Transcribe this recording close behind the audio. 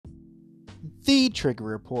The Trigger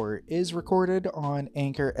Report is recorded on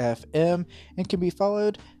Anchor FM and can be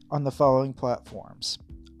followed on the following platforms.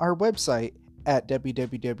 Our website at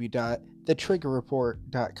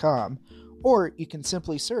www.thetriggerreport.com, or you can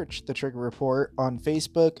simply search The Trigger Report on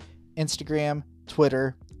Facebook, Instagram,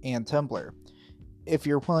 Twitter, and Tumblr. If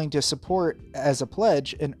you're willing to support as a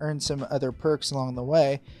pledge and earn some other perks along the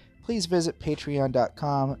way, please visit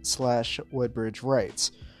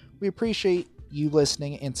patreon.com/woodbridgerights. We appreciate you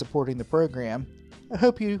listening and supporting the program. I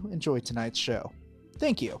hope you enjoyed tonight's show.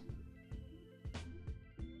 Thank you.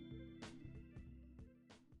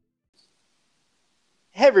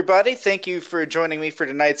 Hey everybody, thank you for joining me for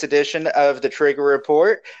tonight's edition of the Trigger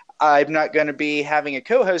Report. I'm not going to be having a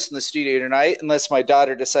co-host in the studio tonight unless my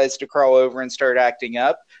daughter decides to crawl over and start acting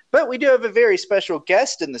up. But we do have a very special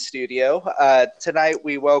guest in the studio. Tonight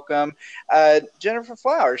we welcome Jennifer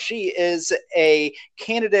Flowers. She is a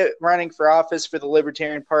candidate running for office for the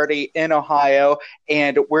Libertarian Party in Ohio,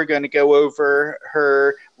 and we're going to go over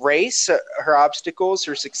her race, her obstacles,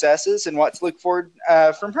 her successes, and what to look forward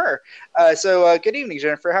from her. So good evening,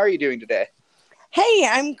 Jennifer. How are you doing today? Hey,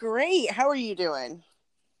 I'm great. How are you doing?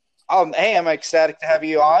 Hey, I'm ecstatic to have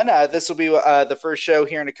you on. This will be the first show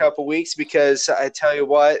here in a couple weeks because I tell you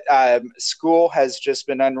what, school has just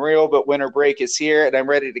been unreal, but winter break is here, and I'm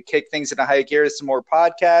ready to kick things into high gear with some more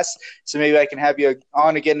podcasts, so maybe I can have you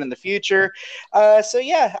on again in the future.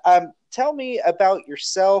 Tell me about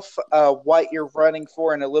yourself, what you're running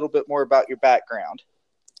for, and a little bit more about your background.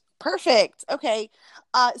 Perfect. Okay.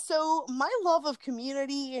 So my love of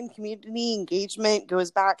community and community engagement goes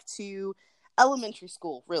back to elementary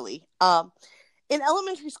school, really. In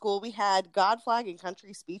elementary school, we had God, Flag, and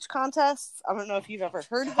Country speech contests. I don't know if you've ever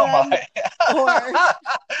heard of them.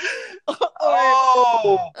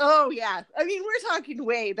 Oh, yeah. I mean, we're talking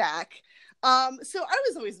way back. So I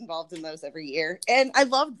was always involved in those every year, and I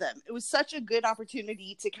loved them. It was such a good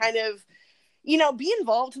opportunity to kind of, be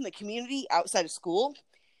involved in the community outside of school.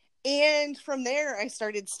 And from there, I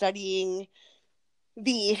started studying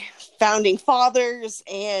the founding fathers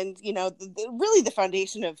and, really the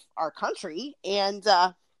foundation of our country. And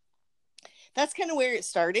that's kind of where it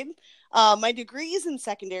started. My degree is in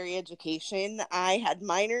secondary education. I had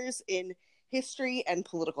minors in history and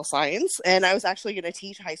political science, and I was actually going to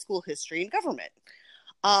teach high school history and government.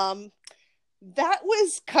 That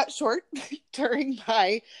was cut short during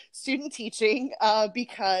my student teaching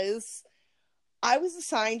because I was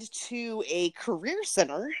assigned to a career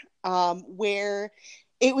center where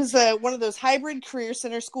it was one of those hybrid career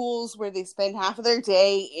center schools where they spend half of their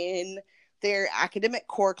day in their academic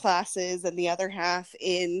core classes and the other half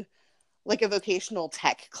in like a vocational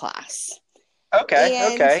tech class.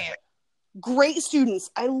 Okay. Great students.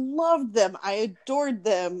 I loved them. I adored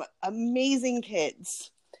them. Amazing kids.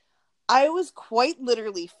 I was quite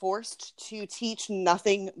literally forced to teach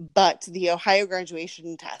nothing but the Ohio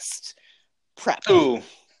graduation test prep. Ooh.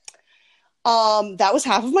 That was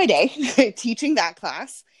half of my day teaching that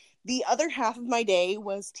class. The other half of my day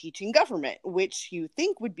was teaching government, which you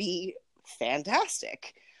think would be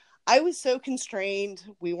fantastic. I was so constrained.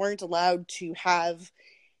 We weren't allowed to have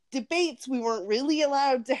debates. We weren't really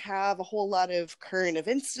allowed to have a whole lot of current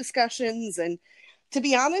events discussions. And to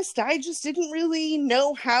be honest, I just didn't really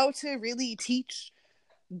know how to really teach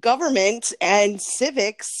government and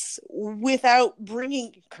civics without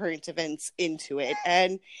bringing current events into it.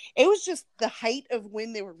 And it was just the height of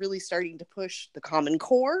when they were really starting to push the Common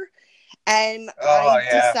Core. And I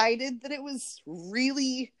decided that it was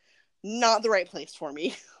really not the right place for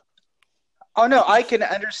me. Oh, no, I can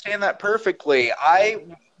understand that perfectly.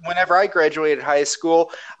 Whenever I graduated high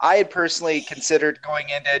school, I had personally considered going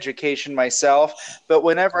into education myself. But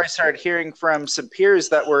whenever I started hearing from some peers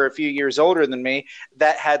that were a few years older than me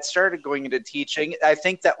that had started going into teaching, I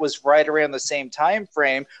think that was right around the same time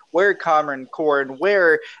frame where Common Core and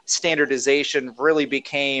where standardization really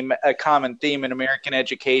became a common theme in American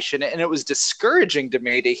education. And it was discouraging to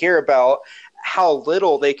me to hear about how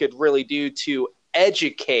little they could really do to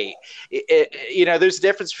educate. There's a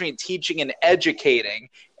difference between teaching and educating,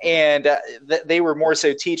 and they were more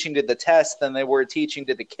so teaching to the test than they were teaching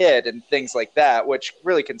to the kid and things like that, which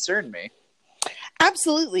really concerned me.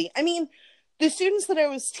 Absolutely. I mean, the students that I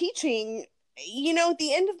was teaching, at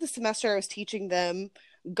the end of the semester, I was teaching them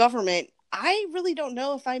government. I really don't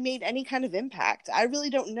know if I made any kind of impact. I really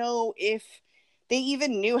don't know if they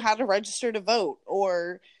even knew how to register to vote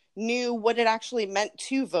or knew what it actually meant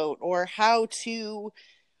to vote or how to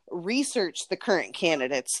research the current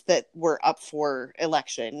candidates that were up for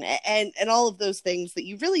election and all of those things that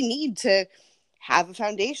you really need to have a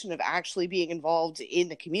foundation of actually being involved in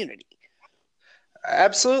the community.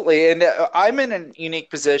 Absolutely. And I'm in a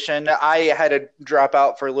unique position. I had to drop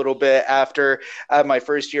out for a little bit after my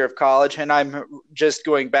first year of college, and I'm just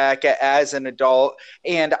going back as an adult.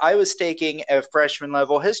 And I was taking a freshman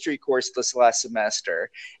level history course this last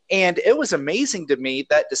semester. And it was amazing to me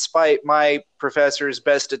that despite my professor's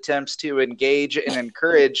best attempts to engage and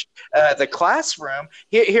encourage the classroom,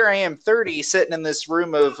 here I am 30 sitting in this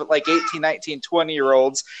room of like 18, 19, 20 year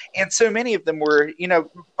olds. And so many of them were,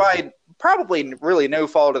 by probably really no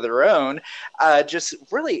fault of their own, just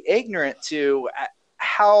really ignorant to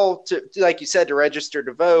how to, like you said, to register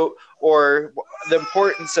to vote, or the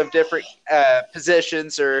importance of different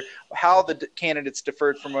positions, or how the candidates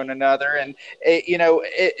differed from one another. And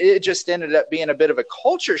it just ended up being a bit of a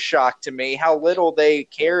culture shock to me how little they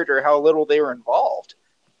cared or how little they were involved.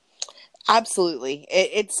 Absolutely.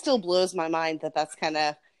 It still blows my mind that that's kind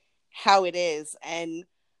of how it is. And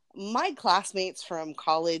my classmates from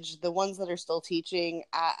college, the ones that are still teaching,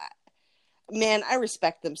 man, I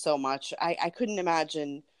respect them so much. I couldn't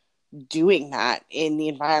imagine doing that in the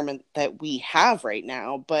environment that we have right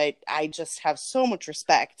now, but I just have so much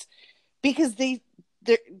respect because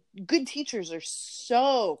they're good. Teachers are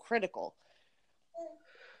so critical.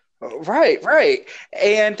 Right, right.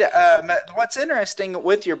 And what's interesting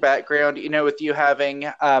with your background, with you having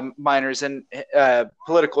minors in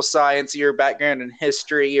political science, your background in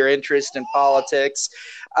history, your interest in politics,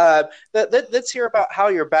 let's hear about how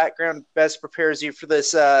your background best prepares you for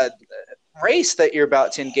this race that you're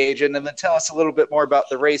about to engage in, and then tell us a little bit more about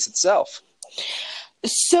the race itself.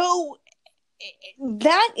 So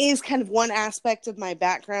that is kind of one aspect of my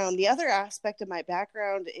background. The other aspect of my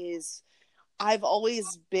background is I've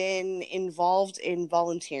always been involved in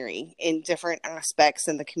volunteering in different aspects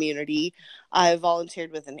in the community. I've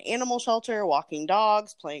volunteered with an animal shelter, walking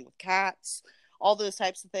dogs, playing with cats, all those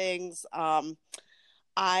types of things.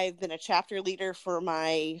 I've been a chapter leader for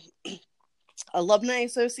my alumni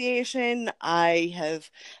association. I have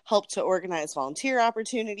helped to organize volunteer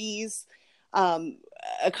opportunities. Um,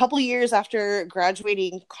 a couple years after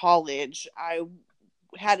graduating college, I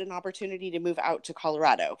had an opportunity to move out to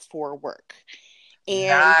Colorado for work. And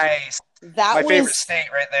Nice. that My favorite was, state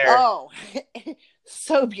right there. oh,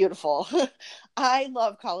 so beautiful. I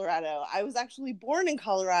love Colorado. I was actually born in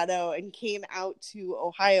Colorado and came out to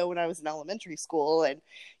Ohio when I was in elementary school and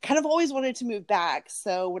kind of always wanted to move back.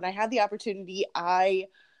 So when I had the opportunity, I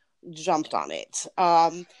jumped on it.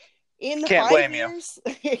 In the Can't five blame you. years,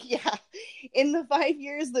 yeah, in the 5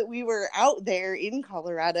 years that we were out there in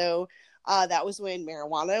Colorado, that was when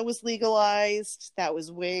marijuana was legalized. That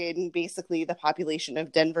was when basically the population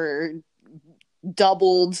of Denver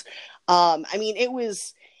doubled. I mean, it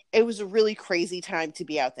was a really crazy time to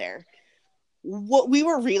be out there. What we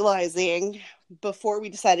were realizing before we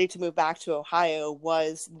decided to move back to Ohio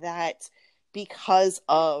was that because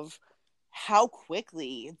of how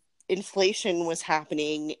quickly inflation was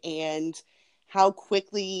happening and how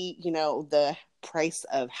quickly, the price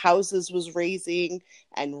of houses was raising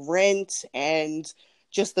and rent and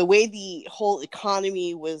just the way the whole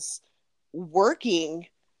economy was working,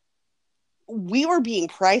 we were being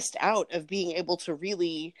priced out of being able to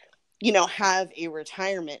really, have a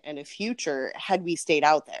retirement and a future had we stayed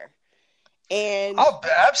out there. And Oh,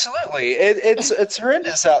 absolutely! It's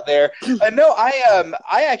horrendous out there. No,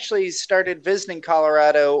 I actually started visiting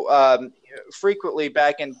Colorado frequently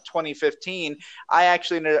back in 2015. I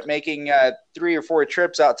actually ended up making 3 or 4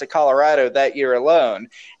 trips out to Colorado that year alone,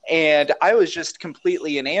 and I was just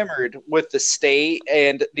completely enamored with the state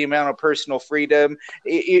and the amount of personal freedom.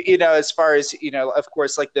 As far as of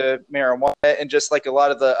course, like the marijuana and just like a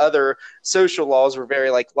lot of the other social laws were very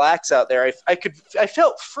like lax out there. I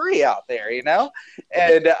felt free out there,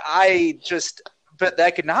 and but the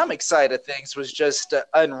economic side of things was just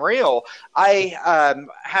unreal. I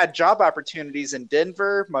had job opportunities in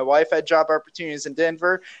Denver. My wife had job opportunities in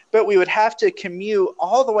Denver, but we would have to commute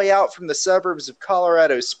all the way out from the suburbs of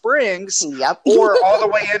Colorado Springs, yep. or all the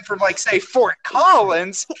way in from, like, say, Fort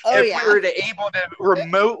Collins, Oh, if yeah. we were able to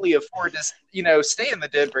remotely afford to, stay in the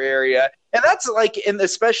Denver area. And that's like,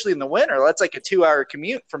 especially in the winter, that's like a 2-hour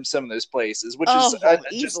commute from some of those places, which is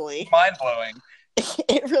just Easily. mind blowing.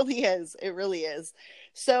 It really is. It really is.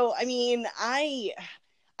 So, I mean, I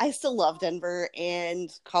still love Denver and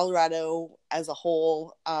Colorado as a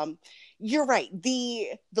whole. You're right.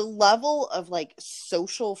 The level of like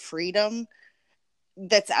social freedom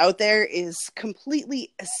that's out there is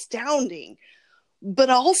completely astounding. But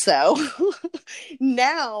also,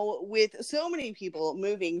 now with so many people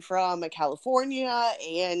moving from California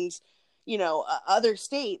and other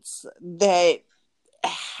states that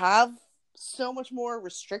have so much more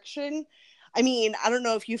restriction, I mean, I don't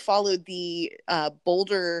know if you followed the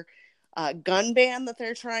Boulder gun ban that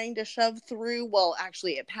they're trying to shove through. Well,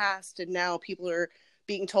 actually, it passed, and now people are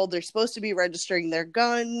being told they're supposed to be registering their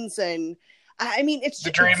guns. And I mean,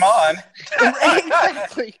 The dream on.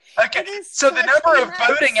 exactly. Okay, so the number of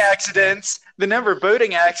boating accidents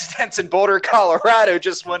in Boulder, Colorado,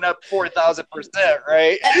 just went up 4,000%,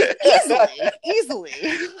 right? Easily.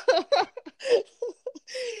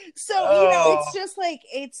 So it's just like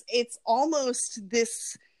it's almost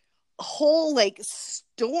this whole like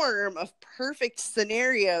storm of perfect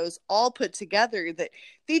scenarios all put together that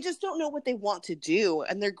they just don't know what they want to do,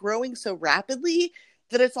 and they're growing so rapidly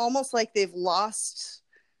that it's almost like they've lost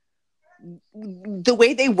the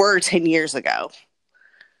way they were 10 years ago.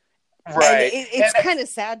 Right. And it's kind of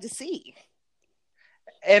sad to see.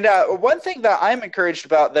 And one thing that I'm encouraged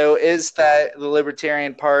about, though, is that the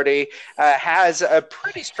Libertarian Party has a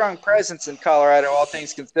pretty strong presence in Colorado, all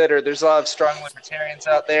things considered. There's a lot of strong libertarians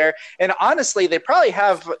out there. And honestly, they probably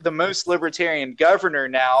have the most libertarian governor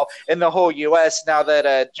now in the whole U.S. now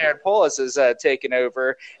that Jared Polis has taken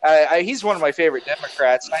over. He's one of my favorite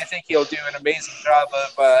Democrats, and I think he'll do an amazing job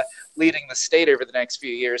of leading the state over the next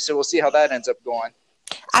few years. So we'll see how that ends up going.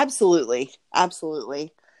 Absolutely.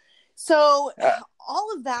 So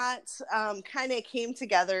all of that kind of came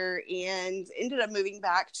together and ended up moving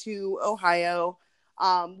back to Ohio.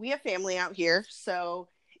 We have family out here, so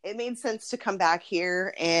it made sense to come back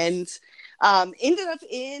here, and ended up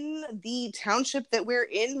in the township that we're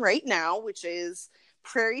in right now, which is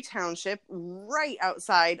Prairie Township, right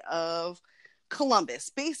outside of Columbus,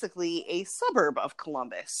 basically a suburb of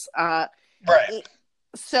Columbus. Right.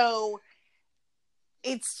 So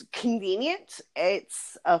it's convenient,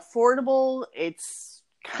 it's affordable, it's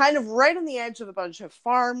kind of right on the edge of a bunch of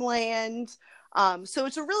farmland. So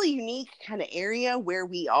it's a really unique kind of area where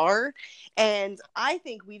we are. And I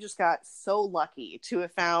think we just got so lucky to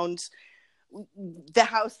have found the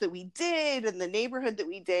house that we did and the neighborhood that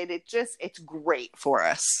we did. It's great for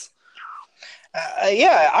us.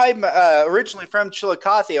 Yeah, I'm originally from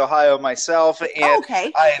Chillicothe, Ohio myself. And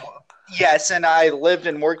okay. Yes, and I lived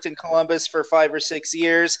and worked in Columbus for 5 or 6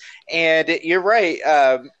 years. And you're right.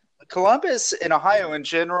 Columbus and Ohio in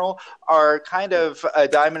general are kind of a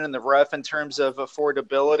diamond in the rough in terms of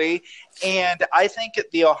affordability. And I think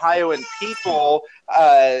the Ohioan people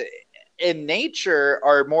in nature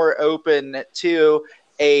are more open to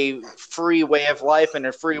a free way of life and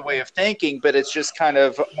a free way of thinking, but it's just kind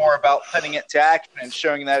of more about putting it to action and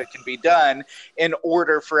showing that it can be done in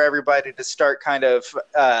order for everybody to start kind of,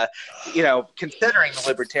 considering the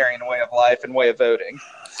libertarian way of life and way of voting.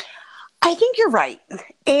 I think you're right.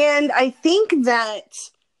 And I think that,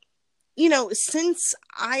 since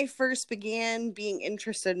I first began being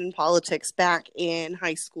interested in politics back in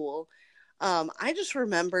high school, I just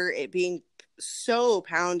remember it being so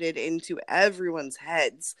pounded into everyone's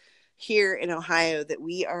heads here in Ohio that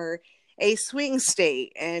we are a swing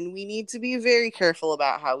state and we need to be very careful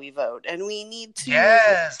about how we vote, and we need to,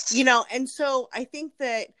 and so I think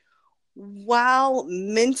that while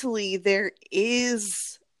mentally there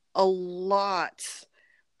is a lot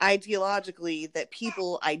ideologically that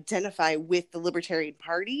people identify with the Libertarian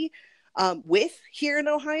Party with here in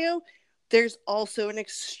Ohio, there's also an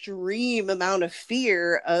extreme amount of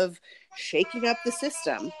fear of shaking up the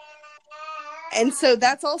system. And so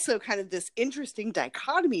that's also kind of this interesting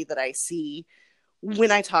dichotomy that I see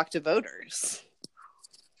when I talk to voters.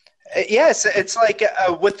 Yes, it's like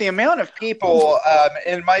with the amount of people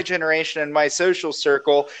in my generation and my social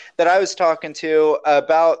circle that I was talking to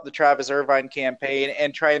about the Travis Irvine campaign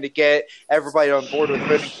and trying to get everybody on board with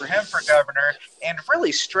voting for him for governor, and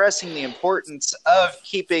really stressing the importance of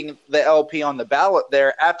keeping the LP on the ballot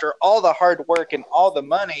there after all the hard work and all the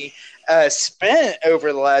money spent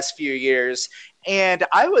over the last few years. And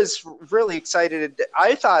I was really excited.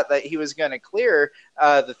 I thought that he was going to clear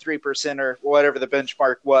the 3% or whatever the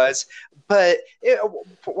benchmark was. But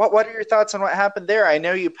what are your thoughts on what happened there? I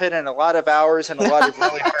know you put in a lot of hours and a lot of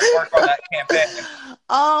really hard work on that campaign.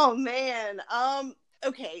 Oh, man.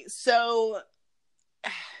 Okay, so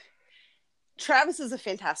Travis is a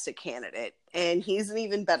fantastic candidate, and he's an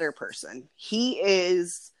even better person. He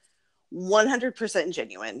is 100%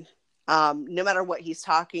 genuine. No matter what he's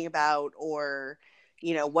talking about or,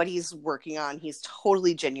 what he's working on, he's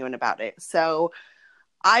totally genuine about it. So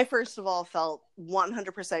I, first of all, felt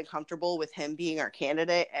 100% comfortable with him being our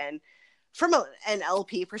candidate. And from an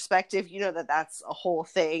LP perspective, that's a whole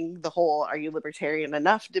thing, the whole "are you libertarian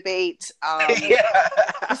enough" debate. Yeah.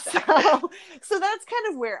 So that's kind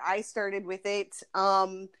of where I started with it.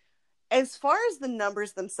 As far as the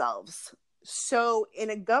numbers themselves, So in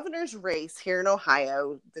a governor's race here in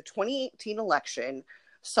Ohio, the 2018 election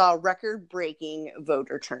saw record-breaking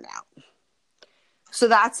voter turnout. So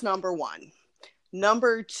that's number one.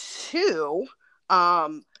 Number two,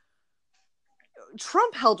 Trump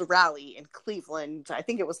held a rally in Cleveland. I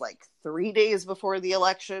think it was like 3 days before the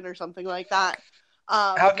election or something like that.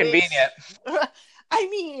 How convenient. I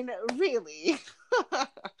mean, really.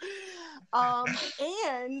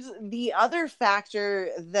 And the other factor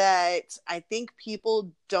that I think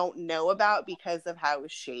people don't know about because of how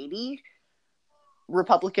shady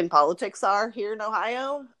Republican politics are here in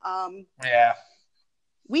Ohio. Yeah.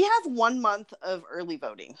 We have 1 month of early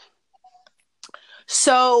voting.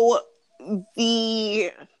 So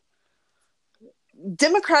the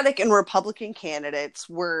Democratic and Republican candidates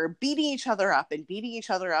were beating each other up and beating each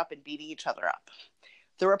other up and beating each other up.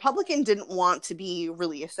 The Republican didn't want to be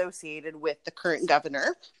really associated with the current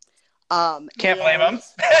governor. Can't blame him.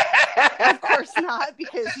 Of course not,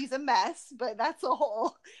 because he's a mess, but that's a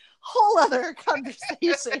whole other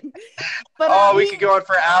conversation. But we could go on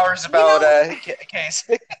for hours about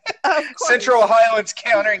Kasich. Central Ohioans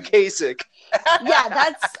countering Kasich.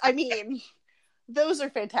 Yeah, those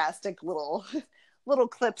are fantastic little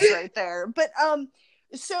clips right there. But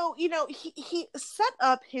so he set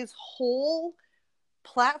up his whole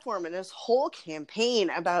platform and his whole campaign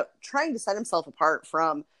about trying to set himself apart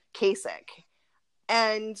from Kasich.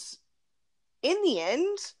 And in the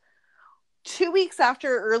end, 2 weeks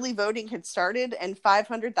after early voting had started and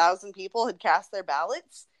 500,000 people had cast their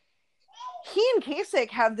ballots, he and Kasich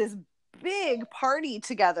have this big party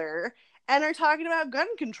together and are talking about gun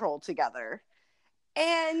control together.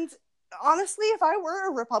 And honestly, if I were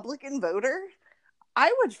a Republican voter,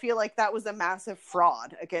 I would feel like that was a massive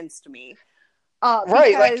fraud against me.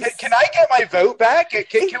 Right, like, can I get my vote back?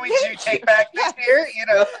 Can we do take back this year?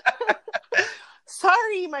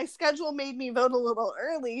 Sorry, my schedule made me vote a little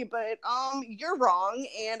early, but you're wrong,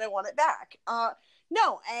 and I want it back.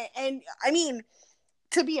 No, and I mean,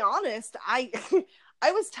 to be honest, I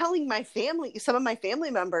was telling some of my family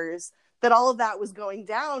members that all of that was going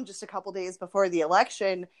down just a couple days before the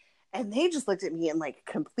election, and they just looked at me in like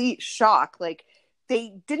complete shock, like.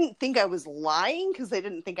 They didn't think I was lying because they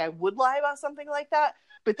didn't think I would lie about something like that.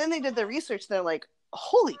 But then they did their research. And they're like,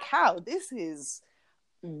 holy cow, this is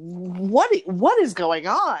what is going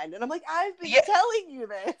on? And I'm like, I've been telling you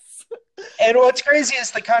this. And what's crazy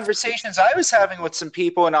is the conversations I was having with some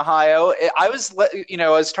people in Ohio. I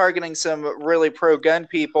was targeting some really pro-gun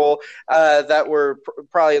people that were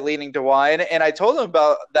probably leaning to wine. And I told them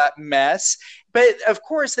about that mess. But of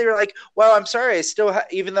course, they were like, well, I'm sorry. I still,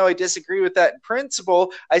 even though I disagree with that in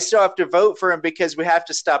principle, I still have to vote for him because we have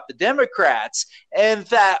to stop the Democrats. And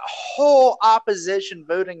that whole opposition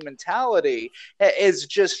voting mentality is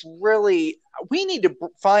just really, we need to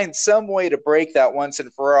find some way to break that once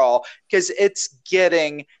and for all, because it's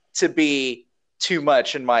getting to be too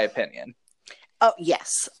much, in my opinion. Oh,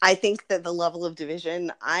 yes. I think that the level of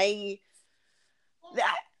division,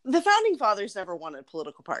 the founding fathers never wanted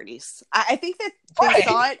political parties. I think that they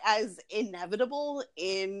saw it as inevitable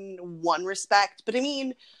in one respect. But I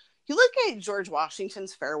mean, you look at George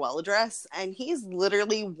Washington's farewell address, and he's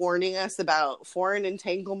literally warning us about foreign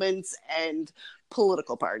entanglements and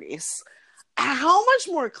political parties. How much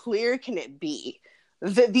more clear can it be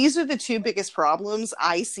that these are the two biggest problems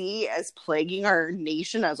I see as plaguing our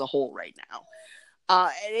nation as a whole right now?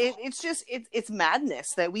 It's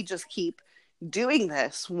madness that we just keep doing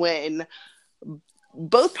this when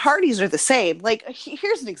both parties are the same. Like,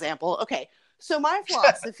 here's an example. Okay, so my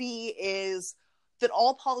philosophy is that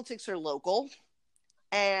all politics are local,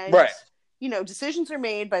 and decisions are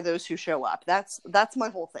made by those who show up. That's my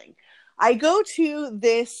whole thing. I go to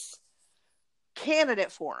this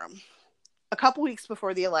candidate forum a couple weeks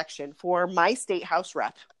before the election for my state house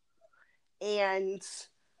rep, and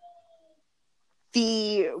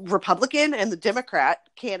the Republican and the Democrat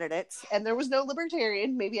candidates, and there was no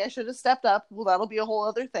Libertarian. Maybe I should have stepped up. Well, that'll be a whole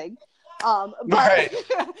other thing. But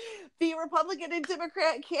the Republican and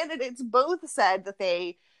Democrat candidates both said that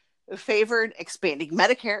they favored expanding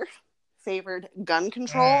Medicare, favored gun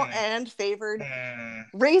control, and favored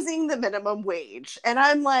raising the minimum wage. And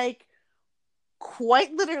I'm like,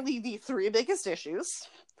 quite literally the three biggest issues.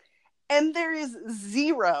 And there is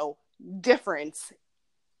zero difference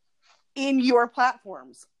in your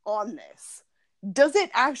platforms on this. Does it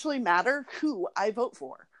actually matter who I vote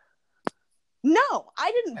for? No,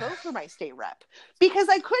 I didn't vote for my state rep because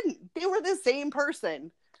I couldn't. They were the same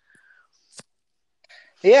person.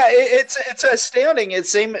 Yeah, it's astounding.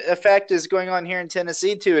 It's same effect is going on here in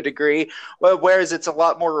Tennessee to a degree, whereas it's a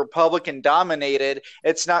lot more Republican dominated.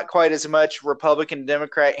 It's not quite as much Republican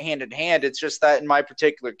Democrat hand in hand. It's just that in my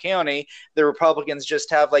particular county, the Republicans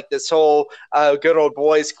just have like this whole good old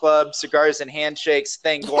boys club, cigars and handshakes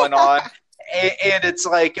thing going on. And it's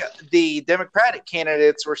like the Democratic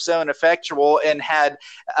candidates were so ineffectual and had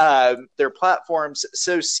their platforms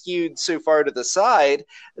so skewed so far to the side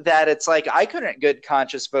that it's like I couldn't good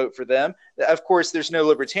conscious vote for them. Of course, there's no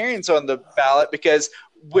libertarians on the ballot because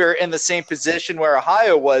we're in the same position where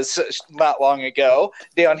Ohio was not long ago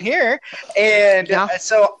down here. And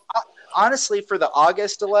so honestly, for the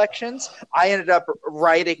August elections, I ended up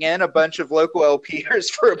writing in a bunch of local LPers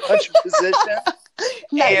for a bunch of positions.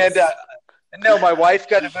 Nice. And no, my wife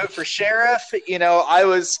got to vote for sheriff. I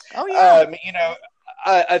was,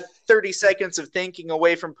 30 seconds of thinking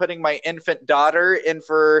away from putting my infant daughter in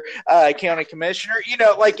for county commissioner.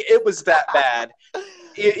 Like it was that bad.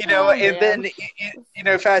 And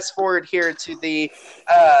then, fast forward here to the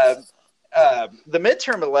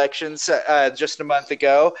midterm elections just a month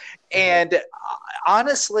ago. And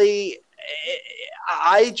honestly,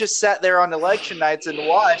 I just sat there on election nights and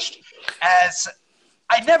watched as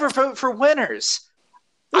I never vote for winners.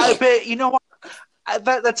 But you know what?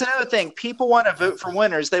 That's another thing. People want to vote for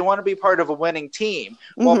winners. They want to be part of a winning team.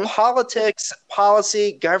 Mm-hmm. Well, politics,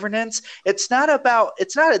 policy, governance, it's not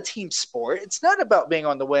a team sport. It's not about being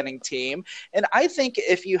on the winning team. And I think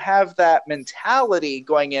if you have that mentality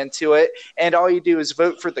going into it and all you do is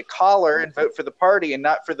vote for the collar and vote for the party and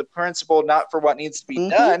not for the principle, not for what needs to be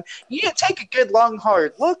done, you need to take a good, long,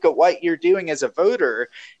 hard look at what you're doing as a voter.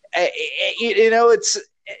 It's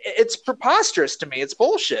preposterous to me. It's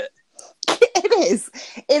bullshit. It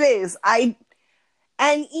is. And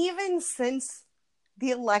even since the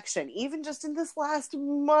election, even just in this last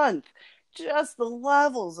month, just the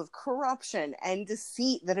levels of corruption and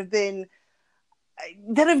deceit that have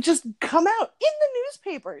just come out in the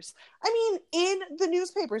newspapers. I mean, in the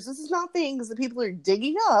newspapers. This is not things that people are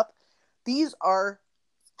digging up. These are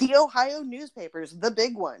the Ohio newspapers, the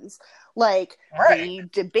big ones, like the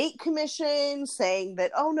debate commission saying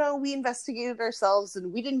that, oh no, we investigated ourselves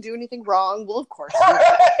and we didn't do anything wrong. Well, of course.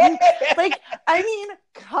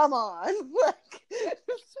 Come on.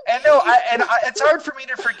 And it's hard for me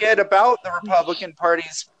to forget about the Republican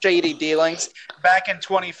Party's shady dealings back in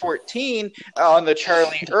 2014 on the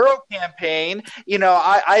Charlie Earl campaign.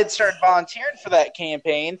 I had started volunteering for that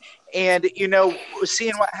campaign. And,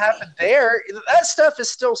 seeing what happened there, that stuff is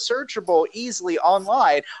still searchable easily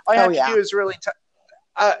online. All you have to do is really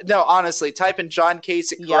honestly, type in John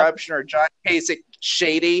Kasich corruption or John Kasich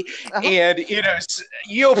shady, and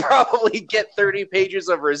you'll probably get 30 pages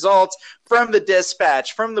of results from the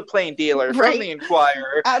Dispatch, from the Plain Dealer, from the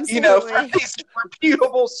Inquirer, from these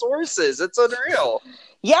reputable sources. It's unreal.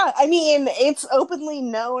 Yeah, I mean, it's openly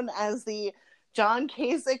known as the John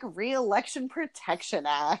Kasich Re-Election Protection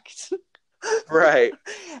Act. Right.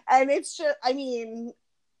 And it's just, I mean,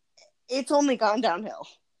 it's only gone downhill.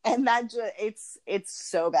 And it's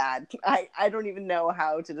so bad. I don't even know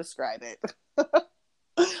how to describe it.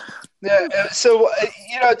 So,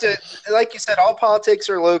 like you said, all politics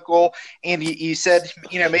are local, and you said,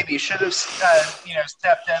 maybe you should have,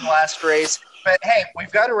 stepped in last race. But hey,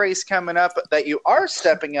 we've got a race coming up that you are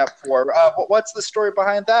stepping up for. What's the story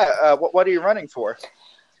behind that? What are you running for?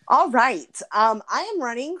 All right. I am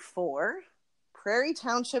running for Prairie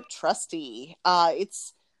Township trustee.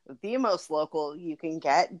 It's the most local you can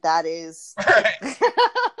get. That is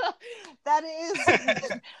that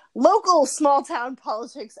is local small town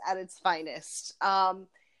politics at its finest.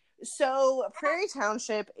 So Prairie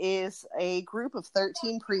Township is a group of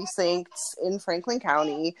 13 precincts in Franklin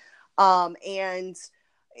County. And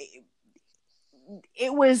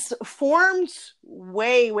it was formed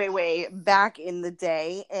way, way, way back in the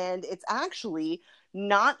day, and it's actually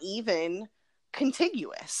not even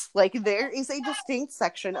contiguous. Like, there is a distinct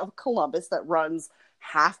section of Columbus that runs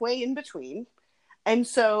halfway in between, and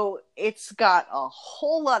so it's got a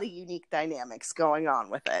whole lot of unique dynamics going on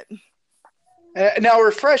with it. Now,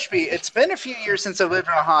 refresh me. It's been a few years since I lived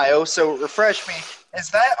in Ohio, so refresh me. Is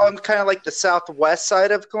that on kind of like the southwest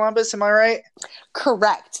side of Columbus? Am I right?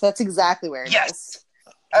 Correct. That's exactly where it is.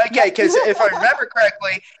 Okay, because if I remember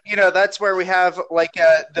correctly, that's where we have like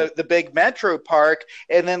the big metro park,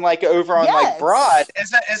 and then like over on like Broad.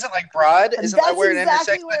 Is it like Broad? Isn't that where it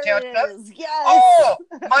intersects the township? Yes. Oh,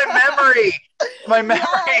 my memory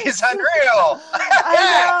is unreal.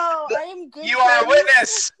 I know. I am good. You are a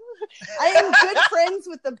witness. I am good friends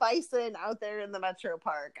with the bison out there in the Metro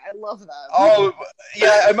Park. I love them. Oh,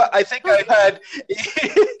 yeah. I think I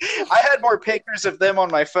had more pictures of them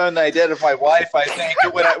on my phone than I did of my wife, I think,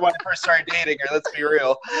 when I first started dating her. Let's be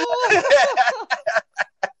real.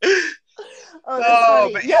 Oh, that's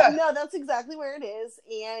funny. But yeah. No, that's exactly where it is.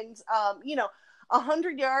 And,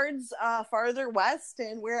 100 yards farther west,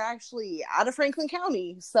 and we're actually out of Franklin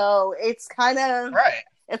County. So it's kind of, right.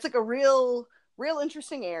 It's like a real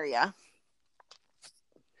interesting area.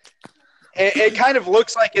 It kind of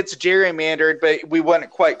looks like it's gerrymandered, but we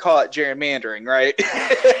wouldn't quite call it gerrymandering, right?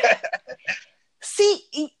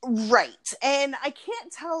 See, right. And I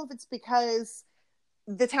can't tell if it's because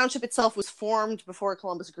the township itself was formed before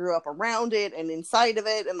Columbus grew up around it and inside of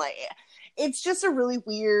it. And like, it's just a really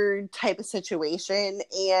weird type of situation.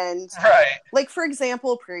 And right. like, for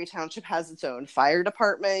example, Prairie Township has its own fire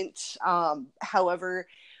department. However,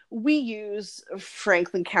 we use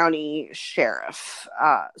Franklin County Sheriff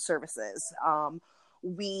services.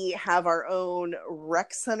 We have our own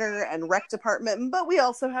rec center and rec department, but we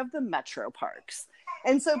also have the Metro Parks.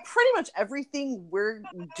 And so pretty much everything we're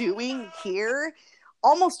doing here,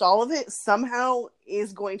 almost all of it somehow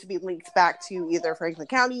is going to be linked back to either Franklin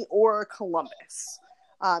County or Columbus,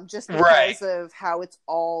 just because of how it's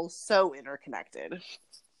all so interconnected.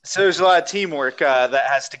 So there's a lot of teamwork that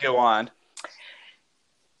has to go on.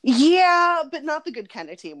 Yeah, but not the good kind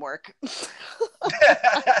of teamwork.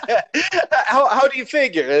 How do you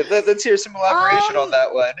figure? Let's hear some elaboration on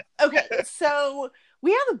that one. Okay, so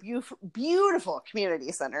we have a beautiful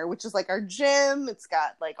community center, which is like our gym. It's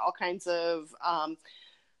got like all kinds of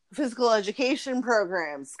physical education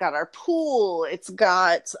programs. It's got our pool. It's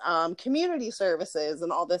got community services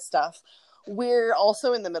and all this stuff. We're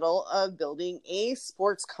also in the middle of building a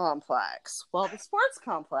sports complex. Well, the sports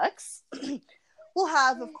complex we'll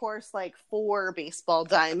have, of course, like 4 baseball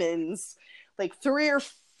diamonds, like 3 or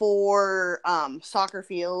 4 soccer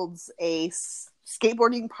fields, a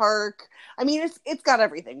skateboarding park. I mean, it's got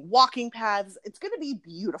everything. Walking paths. It's going to be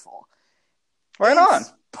beautiful. Right on.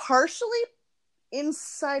 Partially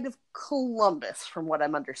inside of Columbus, from what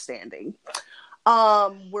I'm understanding.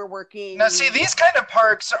 We're working. Now, see, these kind of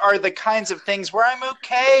parks are the kinds of things where I'm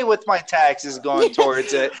okay with my taxes going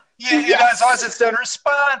towards it. You know, as long as it's done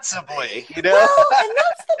responsibly, you know? Well, and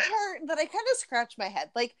that's the part that I kind of scratch my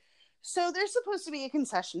head. Like, so there's supposed to be a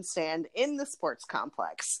concession stand in the sports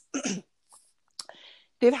complex.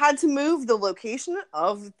 They've had to move the location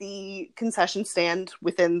of the concession stand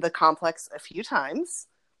within the complex a few times.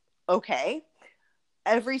 Okay.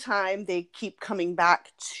 Every time they keep coming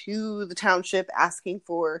back to the township asking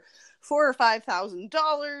for $4,000 or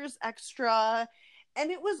 $5,000 extra. And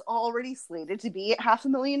it was already slated to be at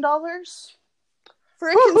 $500,000 for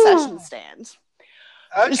a concession stand.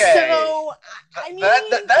 Okay. So, I mean...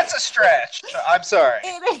 that's a stretch. I'm sorry.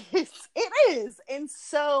 It is. And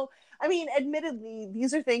so, I mean, admittedly,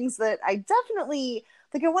 these are things that I definitely...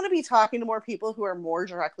 Like, I want to be talking to more people who are more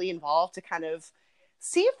directly involved to kind of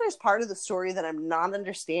see if there's part of the story that I'm not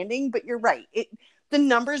understanding. But you're right. The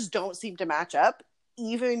numbers don't seem to match up,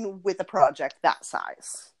 even with a project that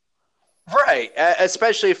size. Right,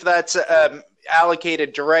 especially if that's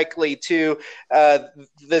allocated directly to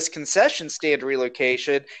this concession stand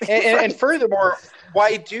relocation. And furthermore,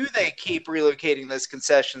 why do they keep relocating this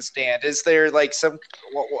concession stand? Is there like some,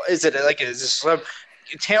 is it some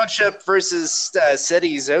township versus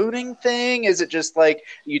city zoning thing? Is it just like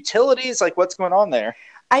utilities? Like, what's going on there?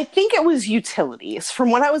 I think it was utilities.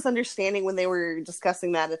 From what I was understanding when they were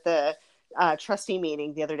discussing that at the trustee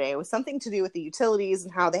meeting the other day, it was something to do with the utilities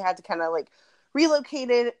and how they had to kind of like relocate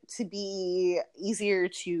it to be easier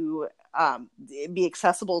to be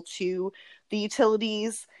accessible to the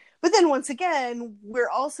utilities. But then once again, we're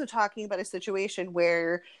also talking about a situation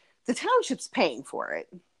where the township's paying for it.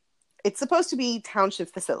 It's supposed to be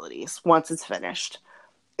township facilities once it's finished.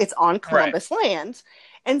 It's on Columbus land.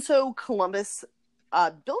 And so Columbus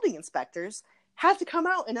building inspectors have to come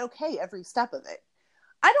out and okay every step of it.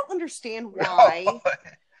 I don't understand why.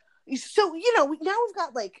 So, now we've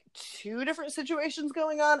got like 2 different situations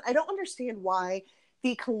going on. I don't understand why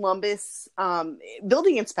the Columbus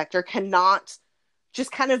building inspector cannot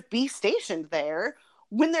just kind of be stationed there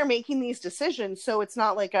when they're making these decisions. So it's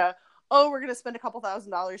not like we're going to spend a couple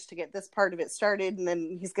 $1,000s to get this part of it started, and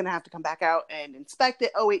then he's going to have to come back out and inspect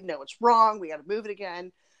it. Oh, wait, no, it's wrong. We got to move it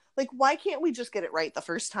again. Like, why can't we just get it right the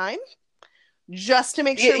first time? Just to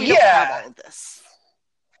make sure we don't have all of this.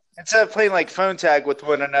 Instead of playing like phone tag with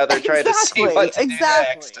one another, trying to see what to do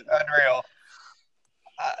next. Unreal.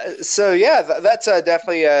 So yeah, that's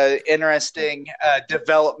definitely an interesting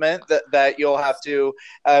development that you'll have to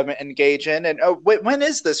engage in. And when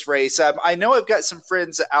is this race? I know I've got some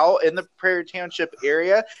friends out in the Prairie Township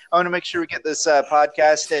area. I want to make sure we get this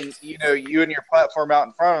podcast and you and your platform out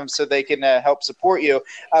in front of them so they can help support you.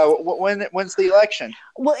 When's the election?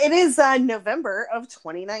 Well, it is November of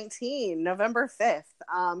 2019, November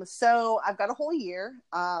 5th. So I've got a whole year.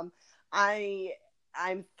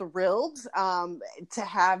 I'm thrilled to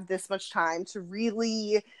have this much time to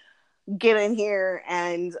really get in here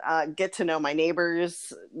and get to know my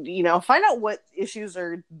neighbors, find out what issues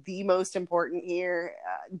are the most important here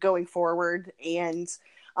going forward. And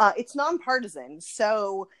it's nonpartisan.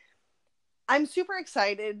 So I'm super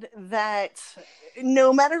excited that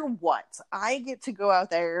no matter what, I get to go out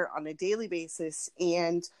there on a daily basis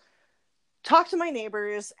and talk to my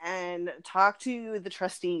neighbors and talk to the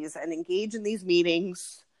trustees and engage in these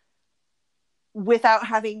meetings without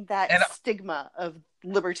having that stigma of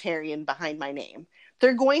libertarian behind my name.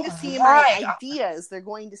 They're going to see my ideas. They're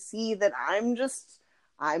going to see that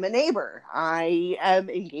I'm a neighbor. I am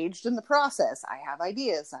engaged in the process. I have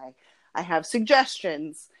ideas. I have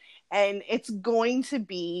suggestions, and it's going to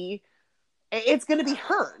be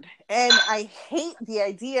heard. And I hate the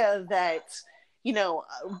idea that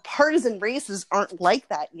partisan races aren't like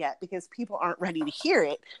that yet because people aren't ready to hear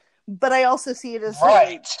it. But I also see it as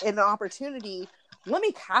an opportunity. Let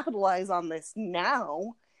me capitalize on this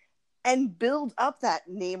now and build up that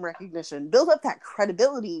name recognition, build up that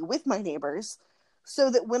credibility with my neighbors so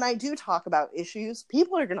that when I do talk about issues,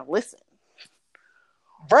 people are going to listen.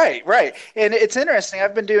 Right. And it's interesting.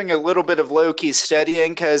 I've been doing a little bit of low-key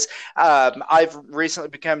studying because I've recently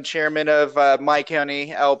become chairman of my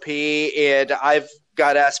county LP, and I've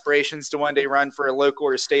got aspirations to one day run for a local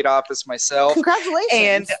or state office myself. Congratulations.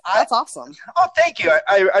 And that's awesome. Oh, thank you.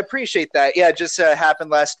 I appreciate that. Yeah, it just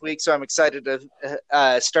happened last week, so I'm excited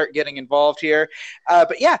to start getting involved here.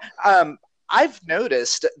 But yeah, I've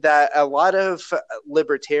noticed that a lot of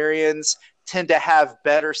libertarians tend to have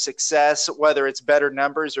better success, whether it's better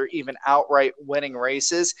numbers or even outright winning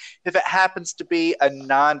races, if it happens to be a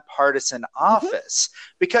nonpartisan office.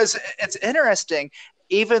 Because it's interesting,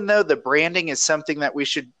 even though the branding is something that we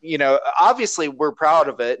should, obviously we're proud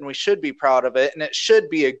of it and we should be proud of it and it should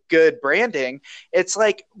be a good branding, it's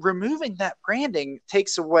like removing that branding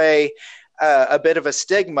takes away a bit of a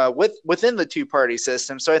stigma within the two-party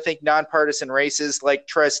system. So I think nonpartisan races like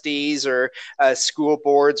trustees or school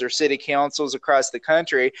boards or city councils across the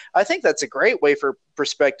country, I think that's a great way for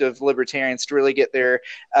prospective libertarians to really get their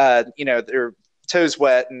toes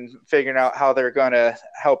wet and figuring out how they're going to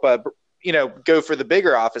help go for the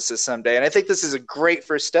bigger offices someday. And I think this is a great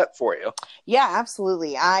first step for you. Yeah,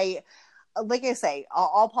 absolutely. Like I say,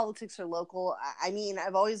 all politics are local. I mean,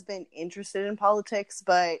 I've always been interested in politics,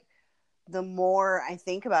 but the more I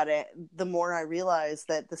think about it, the more I realize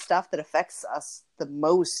that the stuff that affects us the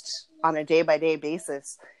most on a day-by-day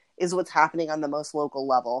basis is what's happening on the most local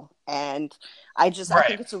level. And I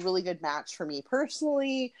think it's a really good match for me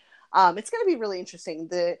personally. It's going to be really interesting.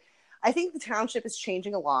 I think the township is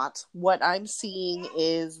changing a lot. What I'm seeing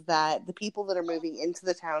is that the people that are moving into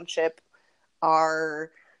the township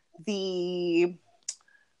are the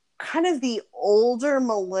kind of the older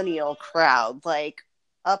millennial crowd, like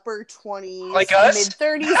upper 20s, like us? Mid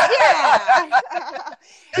 30s. Yeah.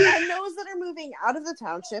 And those that are moving out of the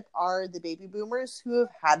township are the baby boomers who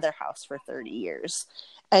have had their house for 30 years.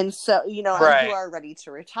 And so, and who are ready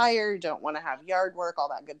to retire, don't want to have yard work, all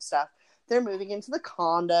that good stuff. They're moving into the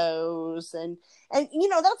condos and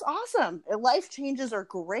that's awesome. Life changes are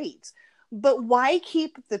great. But why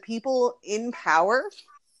keep the people in power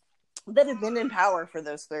that have been in power for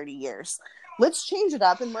those 30 years? Let's change it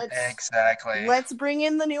up and let's bring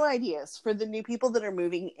in the new ideas for the new people that are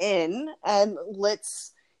moving in, and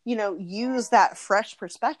let's, use that fresh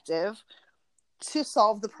perspective to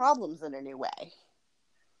solve the problems in a new way.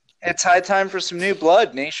 It's high time for some new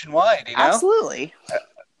blood nationwide, Absolutely.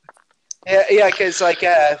 Yeah, because one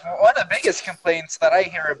of the biggest complaints that I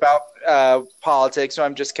hear about politics, when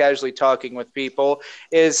I'm just casually talking with people,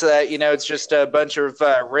 is that it's just a bunch of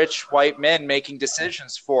rich white men making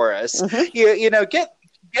decisions for us. Mm-hmm.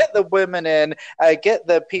 Get the women in, get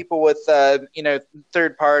the people with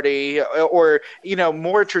third party or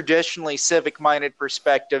more traditionally civic minded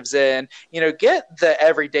perspectives in. Get the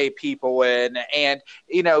everyday people in, and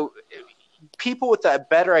people with a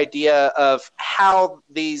better idea of how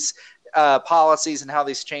these policies and how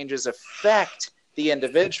these changes affect the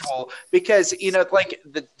individual, because like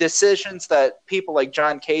the decisions that people like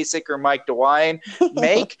John Kasich or Mike DeWine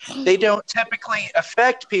make, they don't typically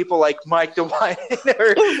affect people like Mike DeWine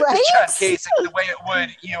or Right? John Kasich the way it would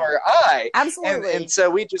you or I. Absolutely. And so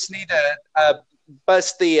we just need to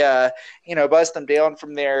bust them down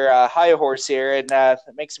from their high horse here and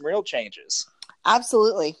make some real changes.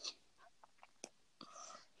 Absolutely.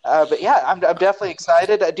 But yeah, I'm definitely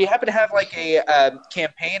excited. Do you happen to have like a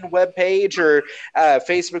campaign webpage or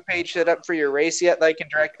Facebook page set up for your race yet that I can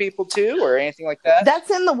direct people to, or anything like that? That's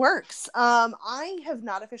in the works. I have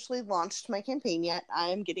not officially launched my campaign yet.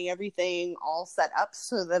 I'm getting everything all set up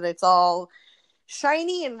so that it's all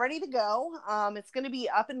shiny and ready to go. It's going to be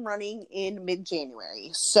up and running in mid-January.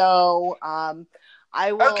 So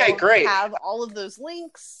I will have all of those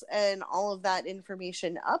links and all of that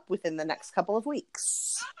information up within the next couple of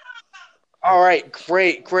weeks. All right,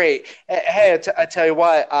 great. Hey, I tell you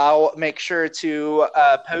what, I'll make sure to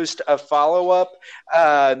post a follow-up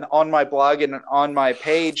on my blog and on my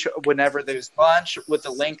page whenever those launch with a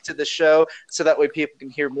link to the show, so that way people can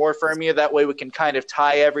hear more from you. That way we can kind of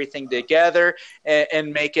tie everything together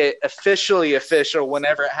and make it officially official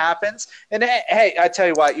whenever it happens. And hey, I tell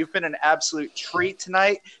you what, you've been an absolute treat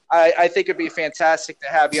tonight. I think it'd be fantastic to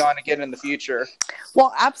have you on again in the future.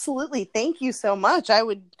 Well, absolutely. Thank you so much. I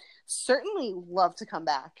would certainly love to come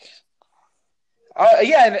back.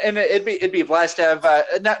 Yeah, and it'd be a blast to have.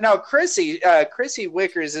 Now, Chrissy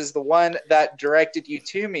Wickers is the one that directed you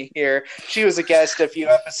to me here. She was a guest a few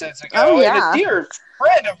episodes ago. Oh, yeah. And a dear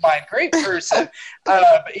friend of mine, great person.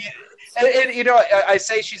 And I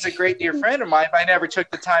say she's a great dear friend of mine, but I never took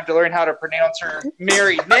the time to learn how to pronounce her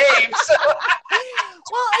married name. So.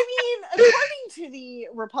 Well, I mean, according to the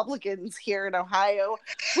Republicans here in Ohio,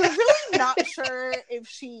 we're really not sure if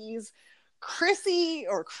she's Chrissy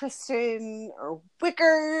or Kristen or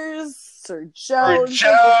Wickers or Jones.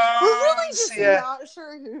 We're really just not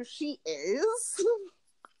sure who she is.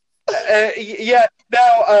 Yeah.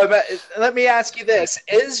 Now, let me ask you this: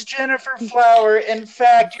 is Jennifer Flower, in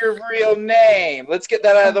fact, your real name? Let's get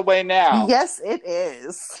that out of the way now. Yes, it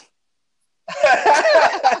is.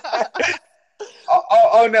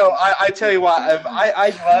 Oh no! I tell you what, I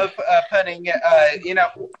love putting.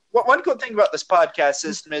 One cool thing about this podcast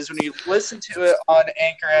system is when you listen to it on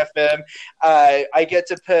Anchor FM, I get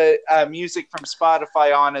to put music from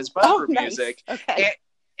Spotify on as bumper music. Okay.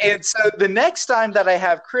 And so the next time that I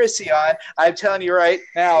have Chrissy on, I'm telling you right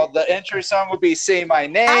now, the intro song will be "Say My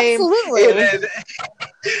Name." Absolutely.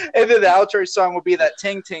 And then the outro song will be that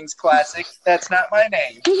Ting Tings classic, "That's Not My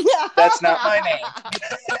Name." That's not my name.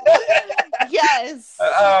 Yes.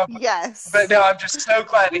 Yes. But no, I'm just so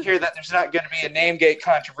glad to hear that there's not going to be a Namegate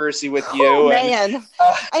controversy with you. Oh, man.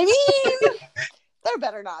 I mean, there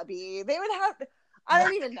better not be. They would have. I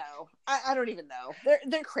don't even know. I don't even know.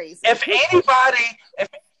 They're crazy. If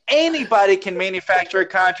anybody can manufacture a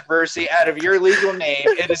controversy out of your legal name,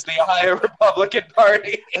 it is the Ohio Republican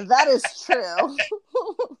Party. That is true.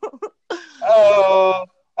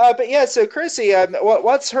 But yeah, so Chrissy,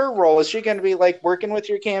 what's her role? Is she going to be like working with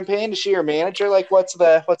your campaign? Is she your manager? Like, what's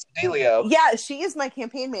the dealio? Yeah, she is my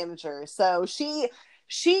campaign manager. So she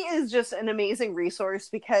is just an amazing resource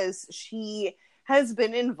because she has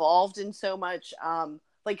been involved in so much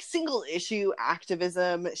like single issue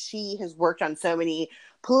activism. She has worked on so many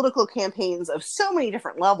political campaigns of so many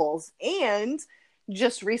different levels, and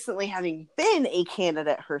just recently having been a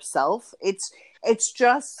candidate herself, it's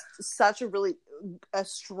just such a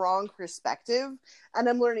strong perspective, and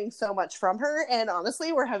I'm learning so much from her, and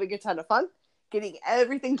honestly we're having a ton of fun getting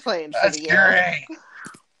everything planned for the year. Great.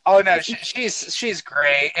 Oh no, she's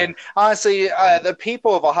great, and honestly, the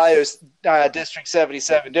people of Ohio's District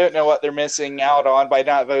 77 don't know what they're missing out on by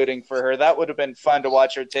not voting for her. That would have been fun to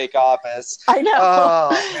watch her take office. I know.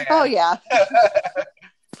 Oh yeah.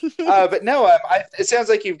 But no, it sounds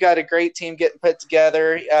like you've got a great team getting put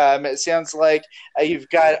together. It sounds like you've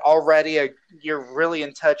got you're really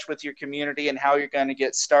in touch with your community and how you're going to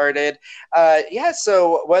get started.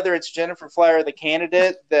 So whether it's Jennifer Flower, the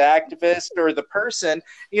candidate, the activist, or the person,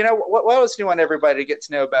 what else do you want everybody to get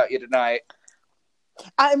to know about you tonight?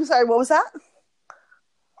 I'm sorry, what was that?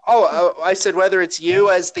 I said whether it's you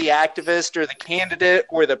as the activist or the candidate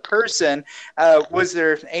or the person, was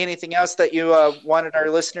there anything else that you wanted our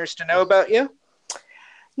listeners to know about you?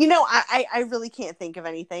 I really can't think of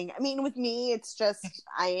anything. I mean, with me, it's just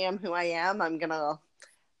I am who I am. I'm going to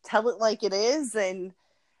tell it like it is. And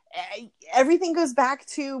everything goes back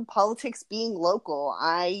to politics being local.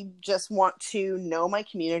 I just want to know my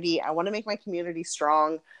community. I want to make my community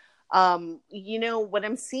strong. What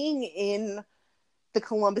I'm seeing in the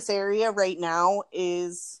Columbus area right now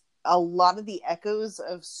is a lot of the echoes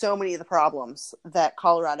of so many of the problems that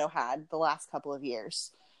Colorado had the last couple of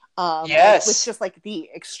years. With just like the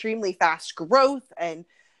extremely fast growth and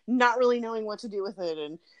not really knowing what to do with it,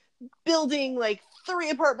 and building like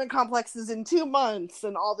 3 apartment complexes in 2 months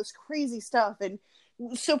and all this crazy stuff. And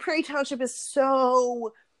so Prairie Township is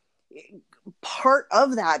so part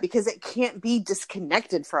of that because it can't be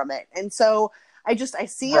disconnected from it. And so I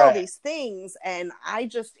see all these things, and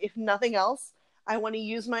if nothing else, I want to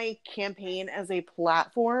use my campaign as a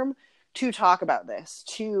platform to talk about this,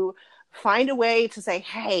 to find a way to say,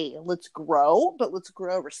 hey, let's grow, but let's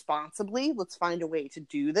grow responsibly. Let's find a way to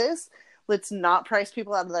do this. Let's not price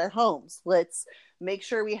people out of their homes. Let's make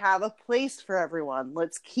sure we have a place for everyone.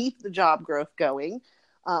 Let's keep the job growth going.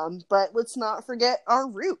 But let's not forget our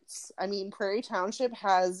roots. I mean, Prairie Township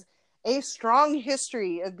has a strong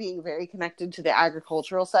history of being very connected to the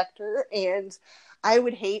agricultural sector. And I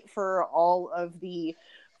would hate for all of the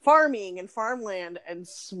farming and farmland and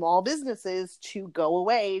small businesses to go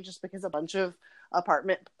away just because a bunch of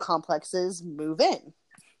apartment complexes move in.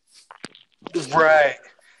 Right.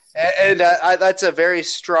 And that's a very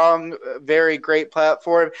strong, very great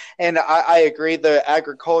platform. And I agree, the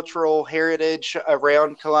agricultural heritage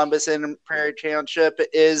around Columbus and Prairie Township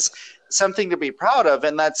is something to be proud of.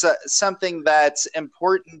 And that's something that's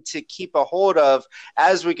important to keep a hold of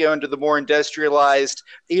as we go into the more industrialized,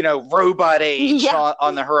 robot age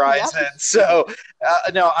on the horizon. Yeah. So,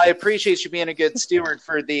 no, I appreciate you being a good steward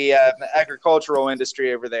for the agricultural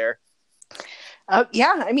industry over there.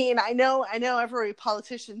 Yeah, I mean, I know every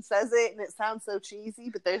politician says it and it sounds so cheesy,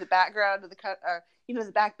 but they're the background of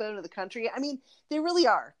the backbone of the country. I mean, they really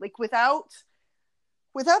are. Like without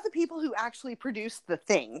the people who actually produce the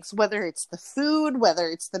things, whether it's the food, whether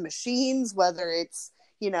it's the machines, whether it's,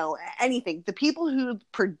 anything, the people who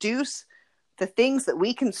produce the things that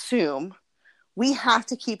we consume, we have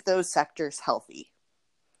to keep those sectors healthy.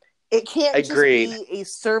 It can't just be a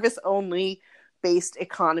service only based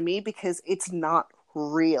economy because it's not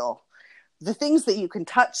real. The things that you can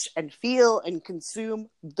touch and feel and consume,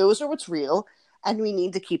 those are what's real, and we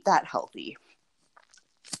need to keep that healthy.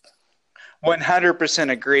 100%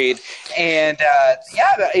 agreed. And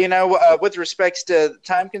with respects to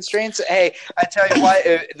time constraints, hey, I tell you what,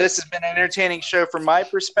 this has been an entertaining show from my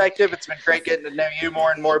perspective. It's been great getting to know you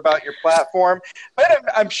more and more about your platform. But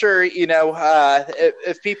I'm sure,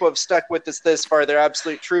 if people have stuck with us this far, they're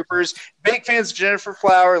absolute troopers. Big fans of Jennifer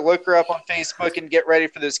Flower. Look her up on Facebook and get ready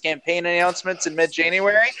for those campaign announcements in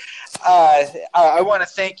mid-January. I want to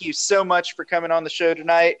thank you so much for coming on the show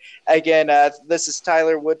tonight. Again, this is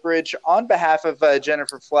Tyler Woodbridge on behalf of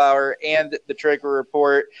Jennifer Flower and the Trigger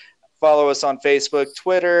Report. Follow us on Facebook,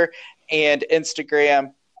 Twitter, and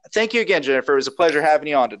Instagram. Thank you again, Jennifer. It was a pleasure having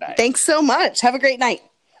you on tonight. Thanks so much. Have a great night.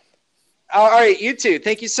 All right, you too.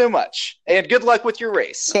 Thank you so much. And good luck with your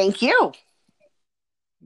race. Thank you.